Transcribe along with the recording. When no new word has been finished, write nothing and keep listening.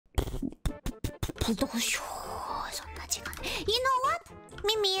どうしよう。そんな時間。You know what?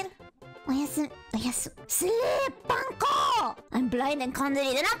 Mimir. おやす。Sleep, Panko! I'm blind and can't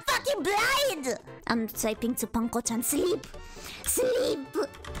read and I'm fucking blind! I'm typing to Panko-chan. Sleep! Sleep!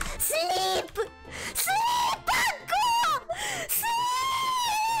 Sleep! Sleep, Panko!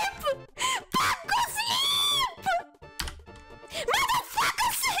 Sleep! Panko, sleep!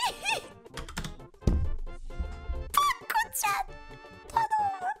 Motherfucker, sleep! Panko-chan!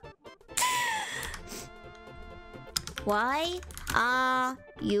 Why are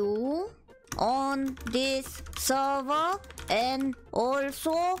you on this server and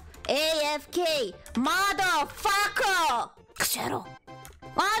also AFK? Motherfucker! クソ野郎!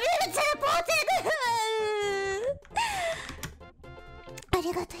 I've been teleported! あ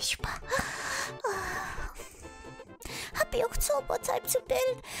りがとう、シュパ。Happy October, time to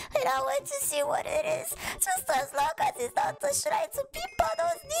build, and I went to see what it is. Just as long as it's not the shrine to people,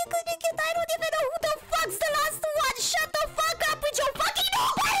 those niggas, I don't even know who the fuck's the last one. Shut the fuck up with your fucking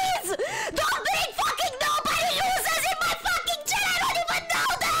nobodies! Don't bring fucking nobody users in my fucking chat, I don't even know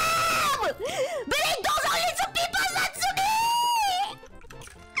them! Bring those only to people, not to me!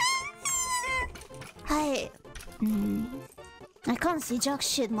 Hi. I can't see jack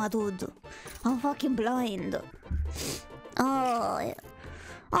shit, my dude. I'm fucking blind. Oh, yeah.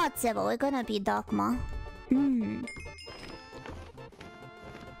 Whatever, we're gonna be Dogma.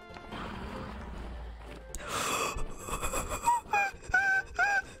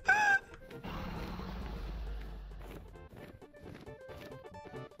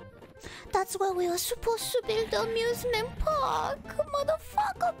 That's where we are supposed to build the amusement park.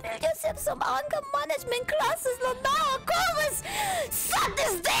 Motherfucker, build yourself some anger management classes, Lana. Comas! Suck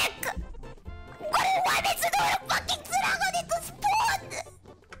this dick! What do you want me to do with a fucking dragon to spawn?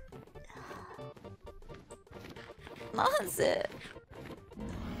 なぜ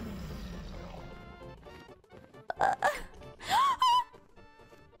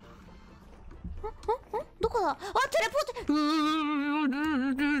どこだあ、テレポート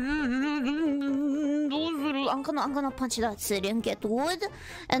どうするI'm gonna punch that city and get wood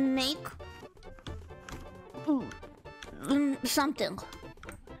and make something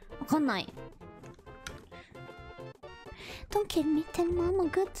わかんない Don't kill me, Tenma, I'm a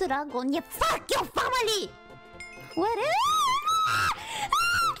good dragon. Yeah, fuck your family! Where is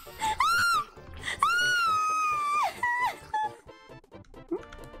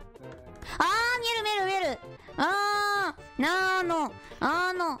見えるど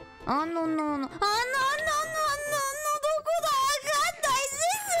こだわかんないです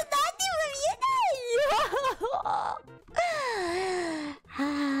何も見えないよ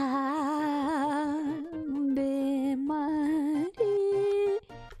べまり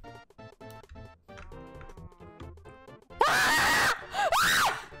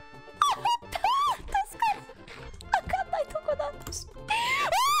助かるわかんないとこだ私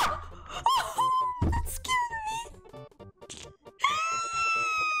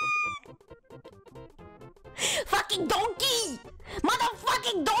Fucking donkey!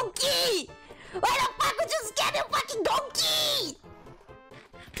 Motherfucking donkey! Why the fuck would you scare the fucking donkey?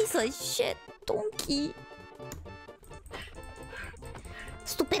 Piece of shit, donkey.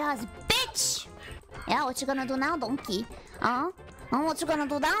 Stupid ass bitch! Yeah, what you gonna do now, donkey? Huh? What you gonna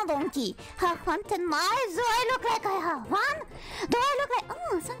do now, donkey? Have fun 10 miles? Do I look like I have fun? Do I look like...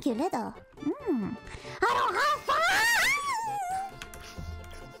 Oh, thank you, leather. I don't have fun!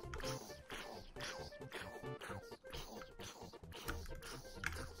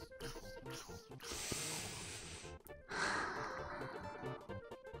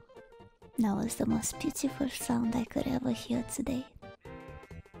 That was the most beautiful sound I could ever hear today.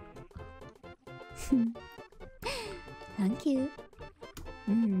 Thank you.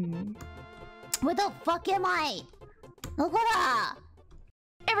 Where the fuck am I?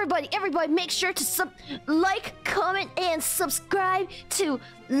 Everybody, make sure to like, comment, and subscribe to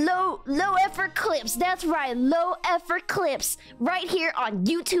Low Effort Clips. That's right, Low Effort Clips, right here on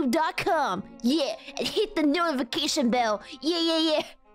YouTube.com. Yeah, and hit the notification bell. Yeah.